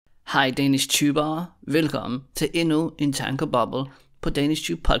Hej DanishTubere, velkommen til endnu en tankeboble på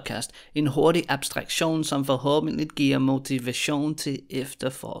DanishTube podcast. En hurtig abstraktion, som forhåbentlig giver motivation til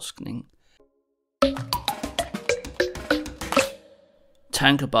efterforskning.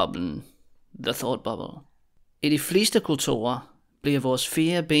 Tankeboblen, the thought bubble. I de fleste kulturer bliver vores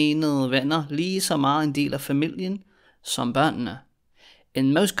firebenede venner lige så meget en del af familien som børnene.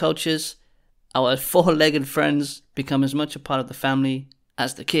 In most cultures, our four-legged friends become as much a part of the family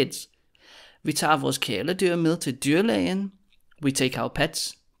as the kids. Vi tager vores kæledyr med til dyrlægen. We take our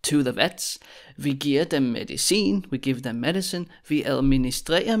pets to the vets. Vi giver dem medicin. We give them medicine. Vi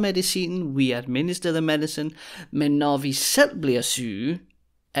administrerer medicinen. We administer the medicine. Men når vi selv bliver syge,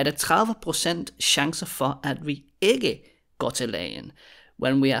 er der 30% chancer for, at vi ikke går til lægen.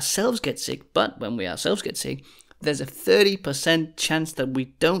 When we ourselves get sick, there's a 30% chance that we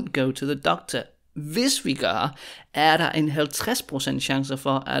don't go to the doctor. Hvis vi gør, er der en 50% chance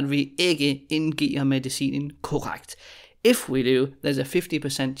for, at vi ikke indgiver medicinen korrekt. If we do, there's a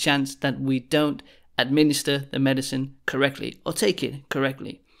 50% chance that we don't administer the medicine correctly, or take it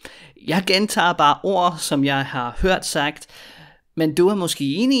correctly. Jeg gentager bare ord, som jeg har hørt sagt, men du er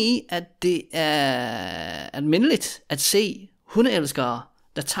måske enig i, at det er almindeligt at se hundeelskere,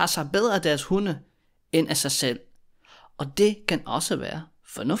 der tager sig bedre af deres hunde, end af sig selv. Og det kan også være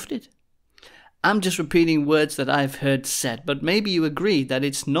fornuftigt. I'm just repeating words that I've heard said, but maybe you agree that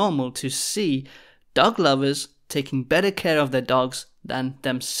it's normal to see dog lovers taking better care of their dogs than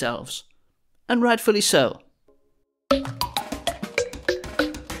themselves. And rightfully so.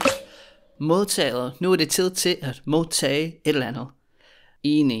 Modtaget. Nu er det tid til at modtage et eller andet.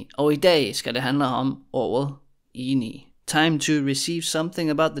 Enig. Og i dag skal det handle om ordet enig. Time to receive something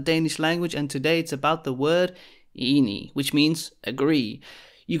about the Danish language, and today it's about the word enig, which means agree.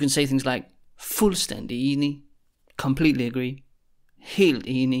 You can say things like fuldstændig enig, completely agree, helt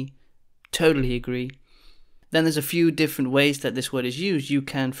enig, totally agree. Then there's a few different ways that this word is used. You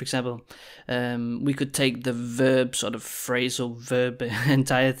can, for example, we could take the verb, sort of phrasal verb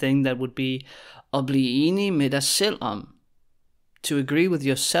entire thing, that would be at blive enig med dig selv om. To agree with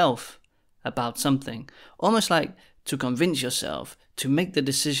yourself about something. Almost like to convince yourself, to make the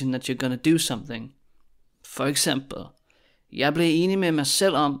decision that you're going to do something. For eksempel, jeg blev enig med mig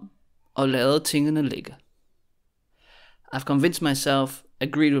selv om og lade tingene ligge. I've convinced myself,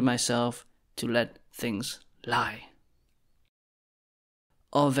 agreed with myself to let things lie.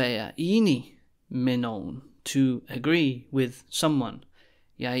 At være enig med nogen. To agree with someone.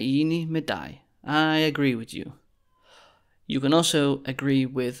 Jeg er enig med dig. I agree with you. You can also agree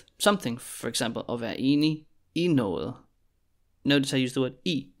with something. For example, at være enig i noget. Notice I use the word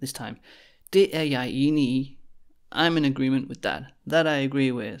i this time. Det er jeg enig i. I'm in agreement with that. That I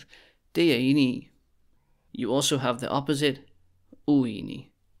agree with. Det er jeg enig i. You also have the opposite.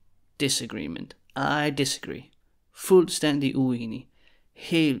 Uenig. Disagreement. I disagree. Fuldstændig uenig.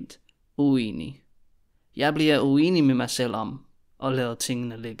 Helt uenig. Jeg bliver uenig med mig selv om at lade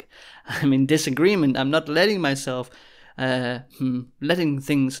tingene ligge. I'm in disagreement. I'm not letting myself letting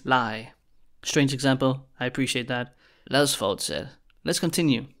things lie. Strange example. I appreciate that. Lad os fortsætte. Let's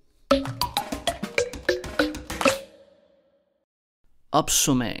continue.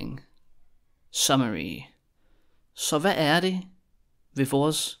 Opsummering. Summary. Så hvad er det ved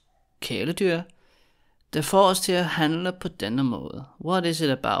vores kæledyr, der får os til at handle på denne måde? What is it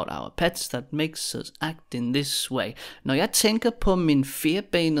about our pets that makes us act in this way? Når jeg tænker på min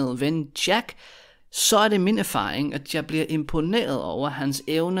firbenede ven Jack, så er det min erfaring, at jeg bliver imponeret over hans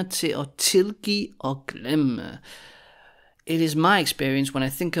evne til at tilgive og glemme. It is my experience when I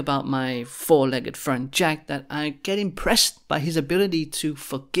think about my four-legged friend Jack that I get impressed by his ability to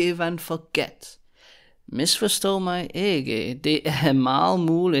forgive and forget. Misforstå mig ikke, det er meget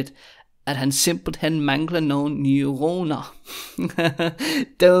muligt, at han simpelthen mangler nogle neuroner.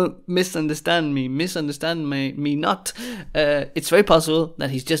 Don't misunderstand me not. It's very possible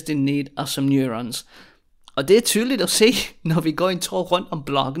that he's just in need of some neurons. Og det er tydeligt at se, når vi går en tur rundt om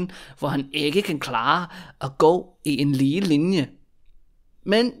blokken, hvor han ikke kan klare at gå i en lige linje.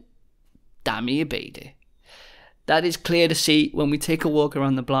 Men der er mere bag det. That is clear to see when we take a walk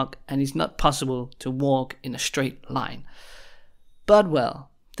around the block and it's not possible to walk in a straight line. But well,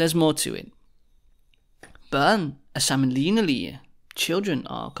 there's more to it. Børn er sammenlignelige. Children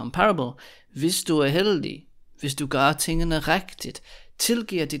are comparable. Hvis du er heldig, hvis du gør tingene rigtigt,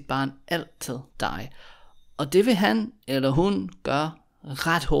 tilgiver dit barn altid dig. Og det vil han eller hun gøre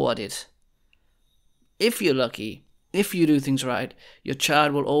ret hurtigt. If you're lucky, if you do things right, your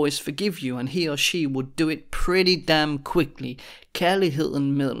child will always forgive you, and he or she will do it pretty damn quickly.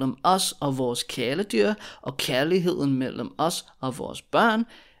 Kærligheden mellem os og vores kæledyr, og kærligheden mellem os og vores børn,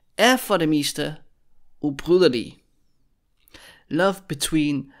 er for det meste ubrydelige. Love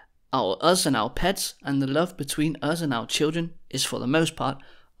between us and our pets, and the love between us and our children, is for the most part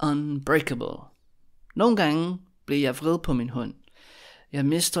unbreakable. Nogle gange bliver jeg vred på min hund. Jeg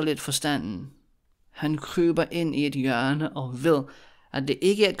mister lidt forstanden. Han kryber ind i et hjørne og ved, at det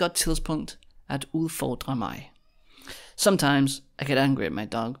ikke er et godt tidspunkt at udfordre mig. Sometimes I get angry at my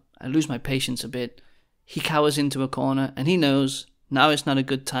dog. I lose my patience a bit. He cowers into a corner, and he knows now is not a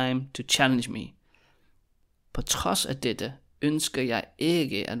good time to challenge me. På trods af dette ønsker jeg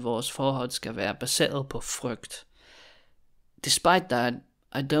ikke, at vores forhold skal være baseret på frygt. Despite that,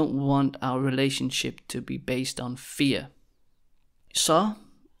 I don't want our relationship to be based on fear. Så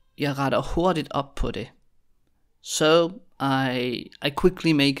jeg retter hurtigt op på det. So I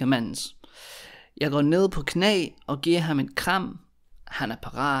quickly make amends. Jeg går ned på knæ og giver ham et kram. Han er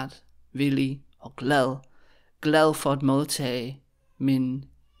parat, villig og glad. Glad for at modtage min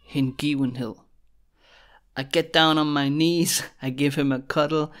hengivenhed. I get down on my knees. I give him a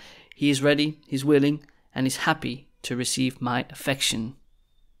cuddle. He is ready, he's willing, and is happy to receive my affection.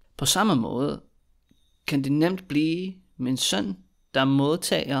 På samme måde kan det nemt blive min søn, der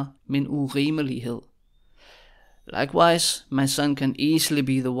modtager min urimelighed. Likewise, my son can easily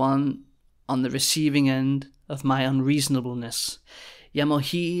be the one on the receiving end of my unreasonableness. Jeg må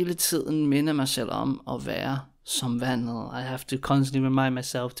hele tiden minde mig selv om at være som vandet. I have to constantly remind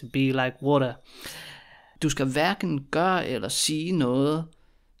myself to be like water. Du skal hverken gøre eller sige noget,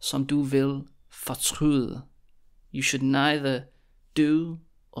 som du vil fortryde. You should neither do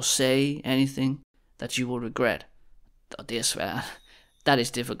or say anything that you will regret. Og det er svært. That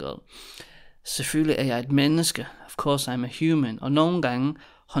is difficult. Selvfølgelig er jeg et menneske. Of course I'm a human. Og nogle gange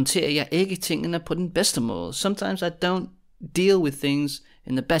håndterer jeg ikke tingene på den bedste måde. Sometimes I don't deal with things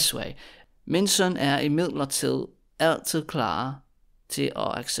in the best way. Min søn er imidlertid altid klar til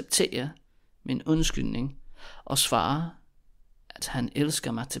at acceptere min undskyldning og svare, at han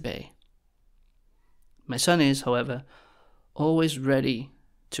elsker mig tilbage. My son is, however, always ready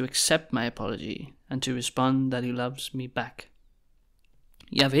to accept my apology and to respond that he loves me back.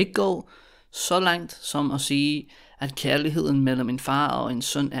 Jeg vil ikke gå så langt som at sige, at kærligheden mellem en far og en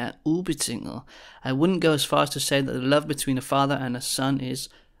søn er ubetinget. I wouldn't go as far as to say that the love between a father and a son is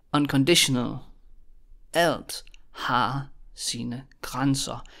unconditional. Alt har sine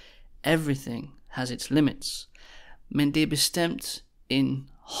grænser. Everything has its limits. Men det er bestemt en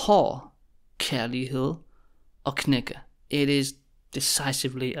hård kærlighed at knække. It is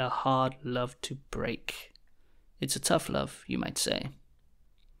decisively a hard love to break. It's a tough love, you might say.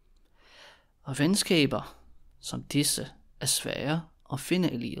 Og venskaber som disse er svære at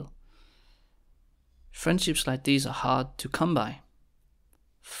finde i livet. Friendships like these are hard to come by.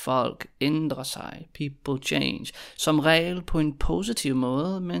 Folk ændrer sig, people change, som regel på en positiv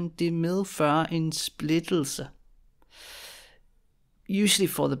måde, men det medfører en splittelse. Usually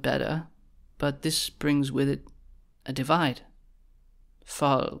for the better, but this brings with it a divide.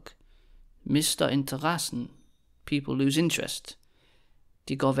 Folk mister interessen, people lose interest.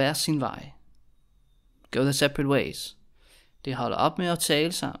 De går hver sin vej. Go their separate ways. De holder op med at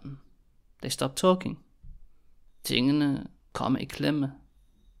tale sammen. They stop talking. Tingene kommer i klemme.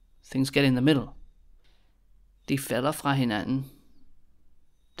 Things get in the middle. De falder fra hinanden.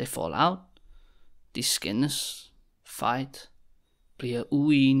 They fall out. De skændes. Fight. Bliver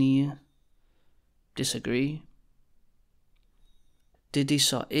uenige. Disagree. Det de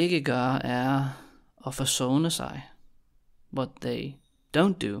så ikke gør er at forsone sig. What they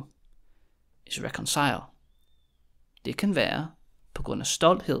don't do is reconcile. Det kan være på grund af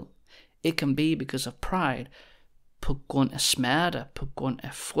stolthed. It can be because of pride. På grund af smerte, på grund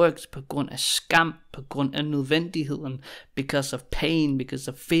af frygt, på grund af skam, på grund af nødvendigheden. Because of pain,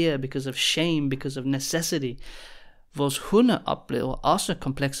 because of fear, because of shame, because of necessity. Vores hunde oplever også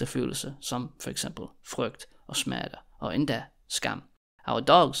komplekse følelser, som for eksempel frygt og smerte, og endda skam. Our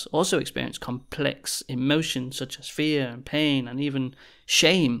dogs also experience complex emotions such as fear and pain and even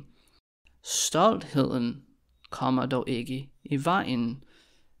shame. Stoltheden kommer dog ikke i vejen.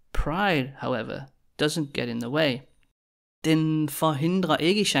 Pride, however, doesn't get in the way. Den forhindrer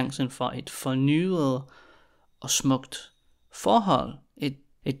ikke chancen for et fornyet og smukt forhold.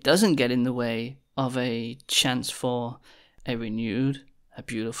 It doesn't get in the way of a chance for a renewed, a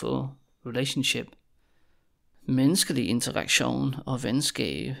beautiful relationship. Menneskelig interaktion og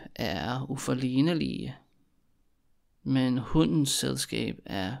venskab er uforlignelige, men hundens selskab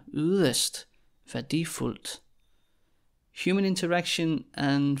er yderst værdifuldt. Human interaction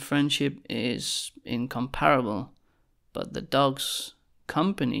and friendship is incomparable, but the dog's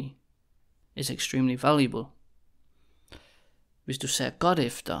company is extremely valuable. Hvis du ser godt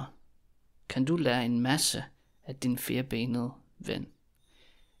efter, kan du lære en masse af din firbenede ven.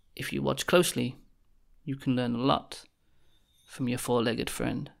 If you watch closely, you can learn a lot from your four-legged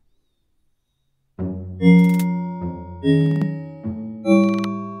friend.